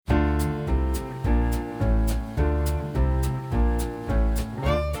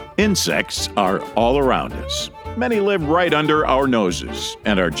Insects are all around us. Many live right under our noses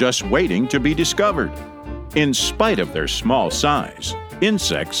and are just waiting to be discovered. In spite of their small size,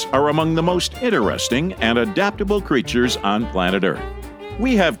 insects are among the most interesting and adaptable creatures on planet Earth.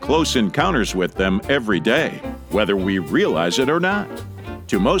 We have close encounters with them every day, whether we realize it or not.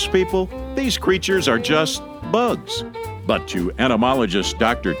 To most people, these creatures are just bugs. But to entomologist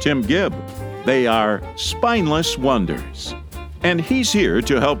Dr. Tim Gibb, they are spineless wonders. And he's here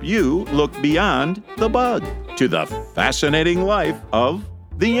to help you look beyond the bug to the fascinating life of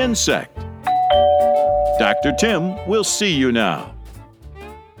the insect. Dr. Tim will see you now.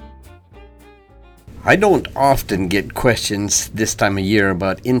 I don't often get questions this time of year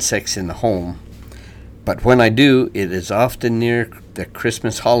about insects in the home, but when I do, it is often near the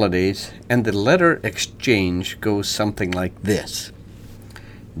Christmas holidays, and the letter exchange goes something like this.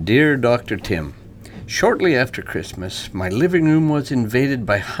 Dear Dr. Tim, shortly after Christmas, my living room was invaded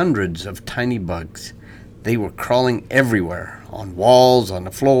by hundreds of tiny bugs. They were crawling everywhere, on walls, on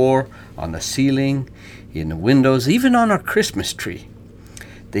the floor, on the ceiling, in the windows, even on our Christmas tree.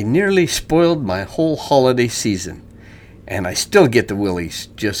 They nearly spoiled my whole holiday season, and I still get the willies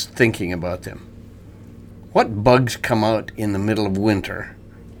just thinking about them. What bugs come out in the middle of winter?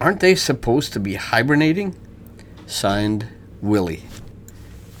 Aren't they supposed to be hibernating? Signed, Willie.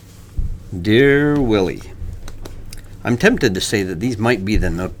 Dear Willie, I'm tempted to say that these might be the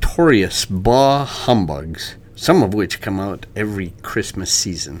notorious humbugs, some of which come out every Christmas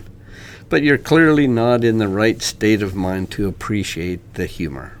season. But you're clearly not in the right state of mind to appreciate the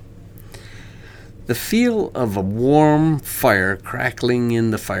humor. The feel of a warm fire crackling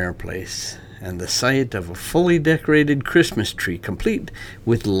in the fireplace, and the sight of a fully decorated Christmas tree, complete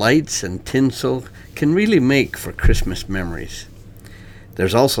with lights and tinsel, can really make for Christmas memories.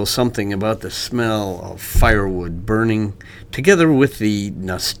 There's also something about the smell of firewood burning, together with the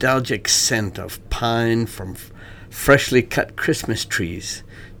nostalgic scent of pine from freshly cut Christmas trees,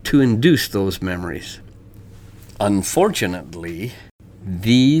 to induce those memories. Unfortunately,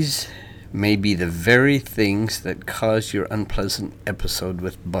 these may be the very things that cause your unpleasant episode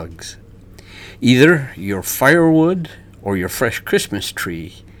with bugs. Either your firewood or your fresh Christmas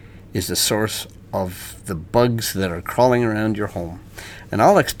tree is the source of the bugs that are crawling around your home. And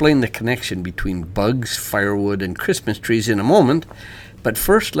I'll explain the connection between bugs, firewood, and Christmas trees in a moment, but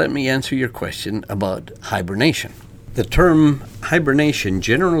first let me answer your question about hibernation. The term hibernation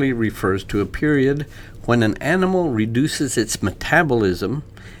generally refers to a period when an animal reduces its metabolism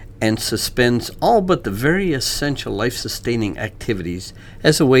and suspends all but the very essential life-sustaining activities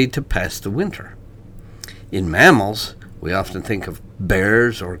as a way to pass the winter. In mammals, we often think of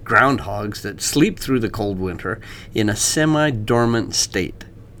bears or groundhogs that sleep through the cold winter in a semi-dormant state.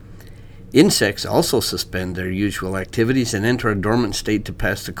 Insects also suspend their usual activities and enter a dormant state to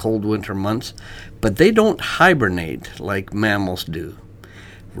pass the cold winter months, but they don't hibernate like mammals do.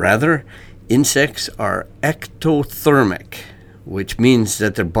 Rather, insects are ectothermic, which means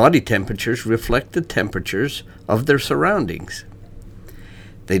that their body temperatures reflect the temperatures of their surroundings.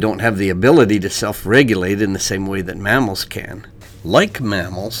 They don't have the ability to self-regulate in the same way that mammals can. Like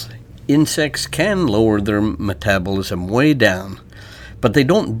mammals, insects can lower their metabolism way down, but they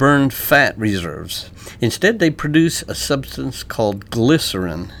don't burn fat reserves. Instead, they produce a substance called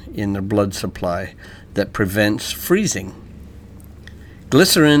glycerin in their blood supply that prevents freezing.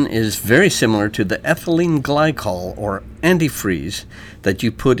 Glycerin is very similar to the ethylene glycol or antifreeze that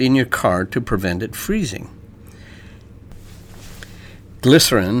you put in your car to prevent it freezing.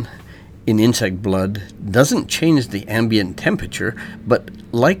 Glycerin in insect blood doesn't change the ambient temperature, but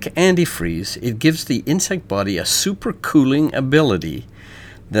like antifreeze, it gives the insect body a supercooling ability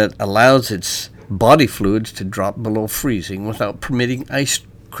that allows its body fluids to drop below freezing without permitting ice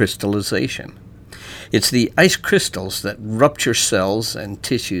crystallization. It's the ice crystals that rupture cells and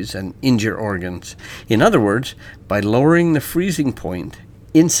tissues and injure organs. In other words, by lowering the freezing point,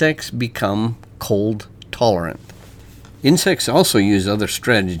 insects become cold tolerant. Insects also use other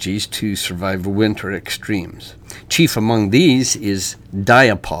strategies to survive winter extremes. Chief among these is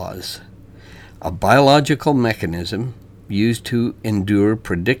diapause, a biological mechanism used to endure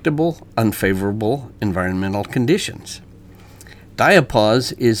predictable, unfavorable environmental conditions.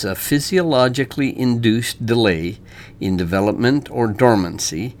 Diapause is a physiologically induced delay in development or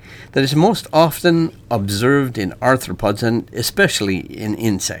dormancy that is most often observed in arthropods and especially in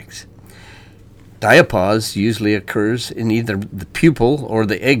insects. Diapause usually occurs in either the pupal or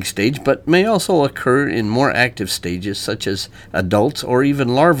the egg stage, but may also occur in more active stages such as adults or even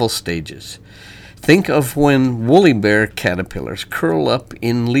larval stages. Think of when woolly bear caterpillars curl up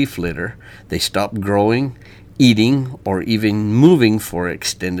in leaf litter, they stop growing, eating, or even moving for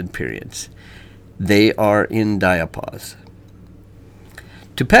extended periods. They are in diapause.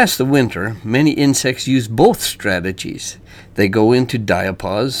 To pass the winter, many insects use both strategies. They go into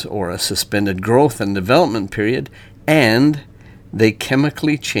diapause, or a suspended growth and development period, and they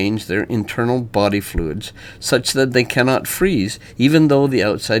chemically change their internal body fluids such that they cannot freeze, even though the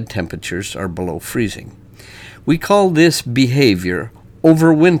outside temperatures are below freezing. We call this behavior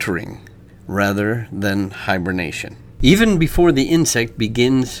overwintering rather than hibernation. Even before the insect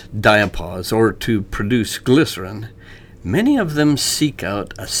begins diapause or to produce glycerin, many of them seek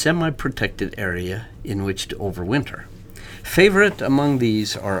out a semi-protected area in which to overwinter. Favorite among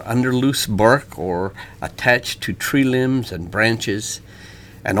these are under loose bark or attached to tree limbs and branches.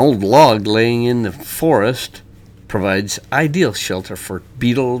 An old log laying in the forest provides ideal shelter for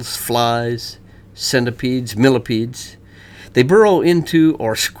beetles, flies, centipedes, millipedes. They burrow into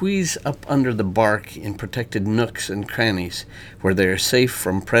or squeeze up under the bark in protected nooks and crannies where they are safe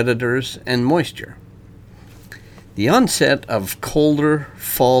from predators and moisture. The onset of colder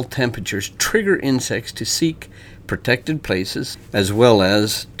fall temperatures trigger insects to seek protected places as well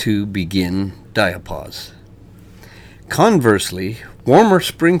as to begin diapause. Conversely, warmer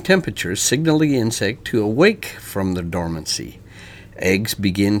spring temperatures signal the insect to awake from their dormancy. Eggs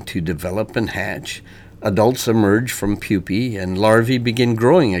begin to develop and hatch, adults emerge from pupae, and larvae begin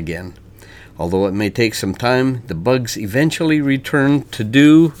growing again. Although it may take some time, the bugs eventually return to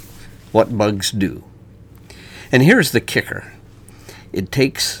do what bugs do. And here's the kicker. It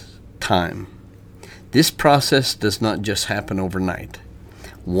takes time. This process does not just happen overnight.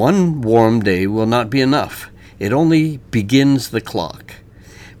 One warm day will not be enough. It only begins the clock.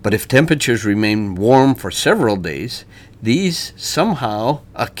 But if temperatures remain warm for several days, these somehow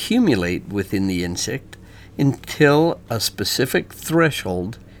accumulate within the insect until a specific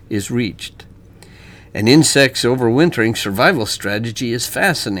threshold is reached. An insect's overwintering survival strategy is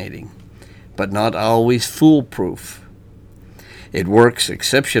fascinating, but not always foolproof. It works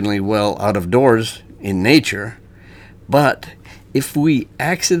exceptionally well out of doors in nature, but if we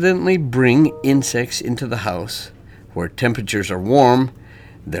accidentally bring insects into the house where temperatures are warm,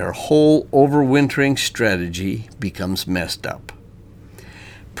 their whole overwintering strategy becomes messed up.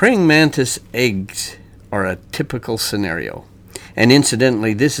 Praying mantis eggs are a typical scenario, and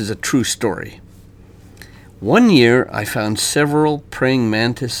incidentally, this is a true story. One year, I found several praying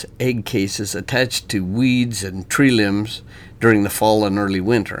mantis egg cases attached to weeds and tree limbs during the fall and early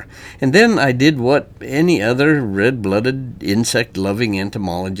winter. And then I did what any other red-blooded, insect-loving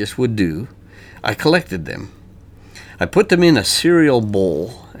entomologist would do. I collected them. I put them in a cereal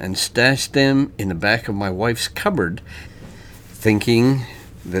bowl and stashed them in the back of my wife's cupboard, thinking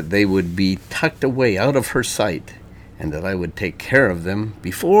that they would be tucked away out of her sight and that I would take care of them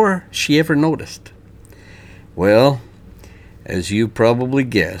before she ever noticed. Well, as you probably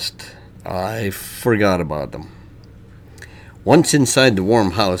guessed, I forgot about them. Once inside the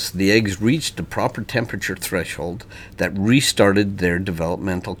warm house, the eggs reached the proper temperature threshold that restarted their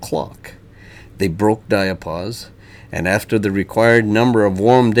developmental clock. They broke diapause, and after the required number of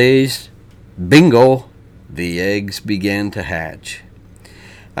warm days, bingo, the eggs began to hatch.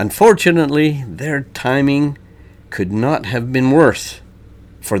 Unfortunately, their timing could not have been worse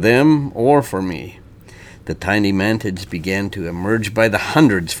for them or for me. The tiny mantids began to emerge by the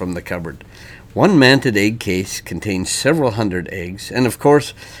hundreds from the cupboard. One mantid egg case contained several hundred eggs, and of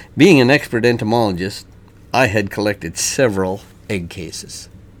course, being an expert entomologist, I had collected several egg cases.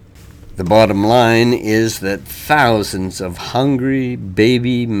 The bottom line is that thousands of hungry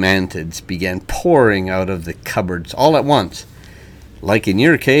baby mantids began pouring out of the cupboards all at once. Like in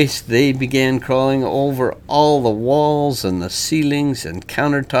your case, they began crawling over all the walls and the ceilings and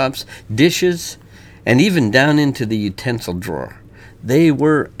countertops, dishes, and even down into the utensil drawer. They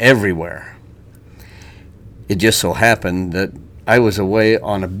were everywhere. It just so happened that I was away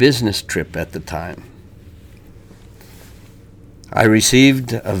on a business trip at the time. I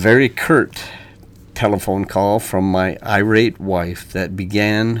received a very curt telephone call from my irate wife that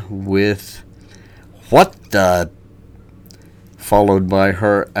began with, "What the?" followed by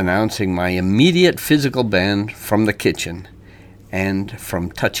her announcing my immediate physical ban from the kitchen and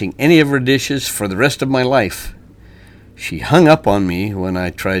from touching any of her dishes for the rest of my life. She hung up on me when I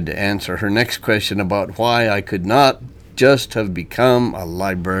tried to answer her next question about why I could not just have become a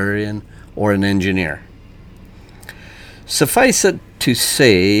librarian or an engineer. Suffice it to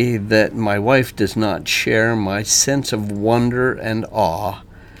say that my wife does not share my sense of wonder and awe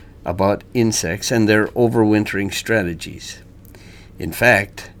about insects and their overwintering strategies. In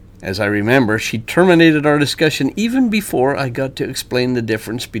fact, as I remember, she terminated our discussion even before I got to explain the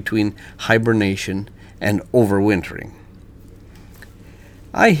difference between hibernation and overwintering.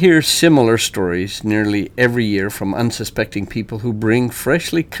 I hear similar stories nearly every year from unsuspecting people who bring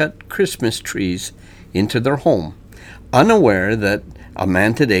freshly cut Christmas trees into their home, unaware that a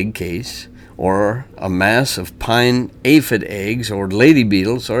mantid egg case or a mass of pine aphid eggs or lady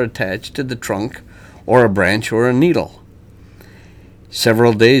beetles are attached to the trunk or a branch or a needle.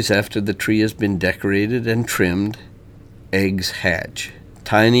 Several days after the tree has been decorated and trimmed, eggs hatch.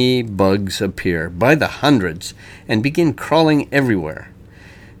 Tiny bugs appear by the hundreds and begin crawling everywhere.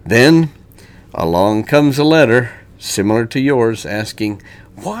 Then along comes a letter, similar to yours, asking,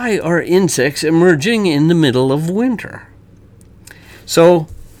 "Why are insects emerging in the middle of winter?" So,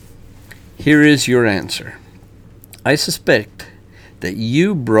 here is your answer. I suspect that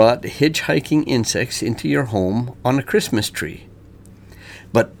you brought hitchhiking insects into your home on a Christmas tree.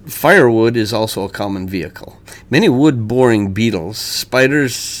 But firewood is also a common vehicle. Many wood-boring beetles,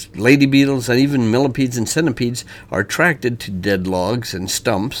 spiders, lady beetles, and even millipedes and centipedes are attracted to dead logs and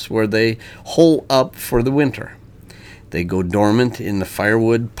stumps where they hole up for the winter. They go dormant in the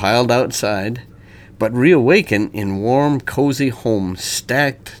firewood piled outside, but reawaken in warm, cozy homes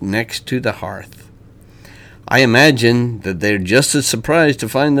stacked next to the hearth. I imagine that they're just as surprised to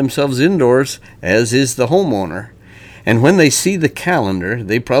find themselves indoors as is the homeowner. And when they see the calendar,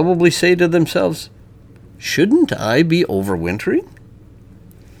 they probably say to themselves, "Shouldn't I be overwintering?"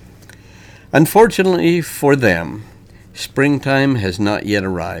 Unfortunately for them, springtime has not yet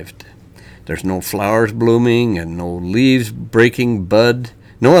arrived. There's no flowers blooming and no leaves breaking bud,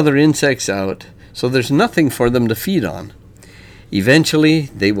 no other insects out, so there's nothing for them to feed on. Eventually,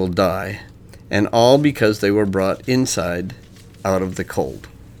 they will die, and all because they were brought inside out of the cold.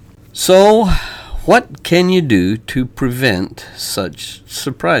 So, what can you do to prevent such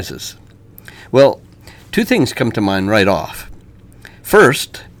surprises? Well, two things come to mind right off.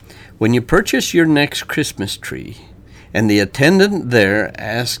 First, when you purchase your next Christmas tree and the attendant there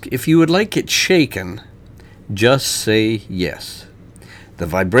asks if you would like it shaken, just say yes. The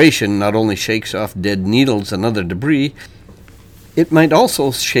vibration not only shakes off dead needles and other debris, it might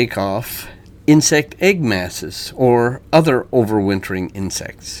also shake off insect egg masses or other overwintering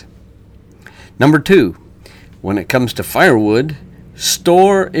insects. Number 2, when it comes to firewood,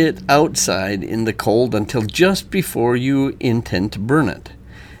 store it outside in the cold until just before you intend to burn it.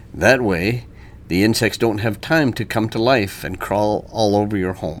 That way, the insects don't have time to come to life and crawl all over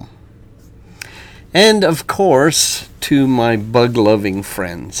your home. And of course, to my bug-loving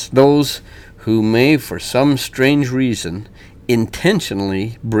friends, those who may, for some strange reason,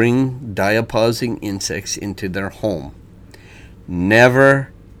 intentionally bring diapausing insects into their home. Never,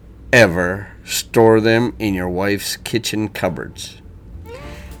 ever store them in your wife's kitchen cupboards.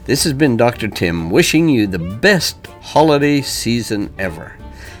 This has been Dr. Tim wishing you the best holiday season ever.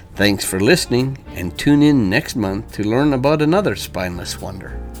 Thanks for listening, and tune in next month to learn about another spineless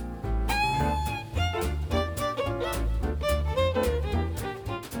wonder.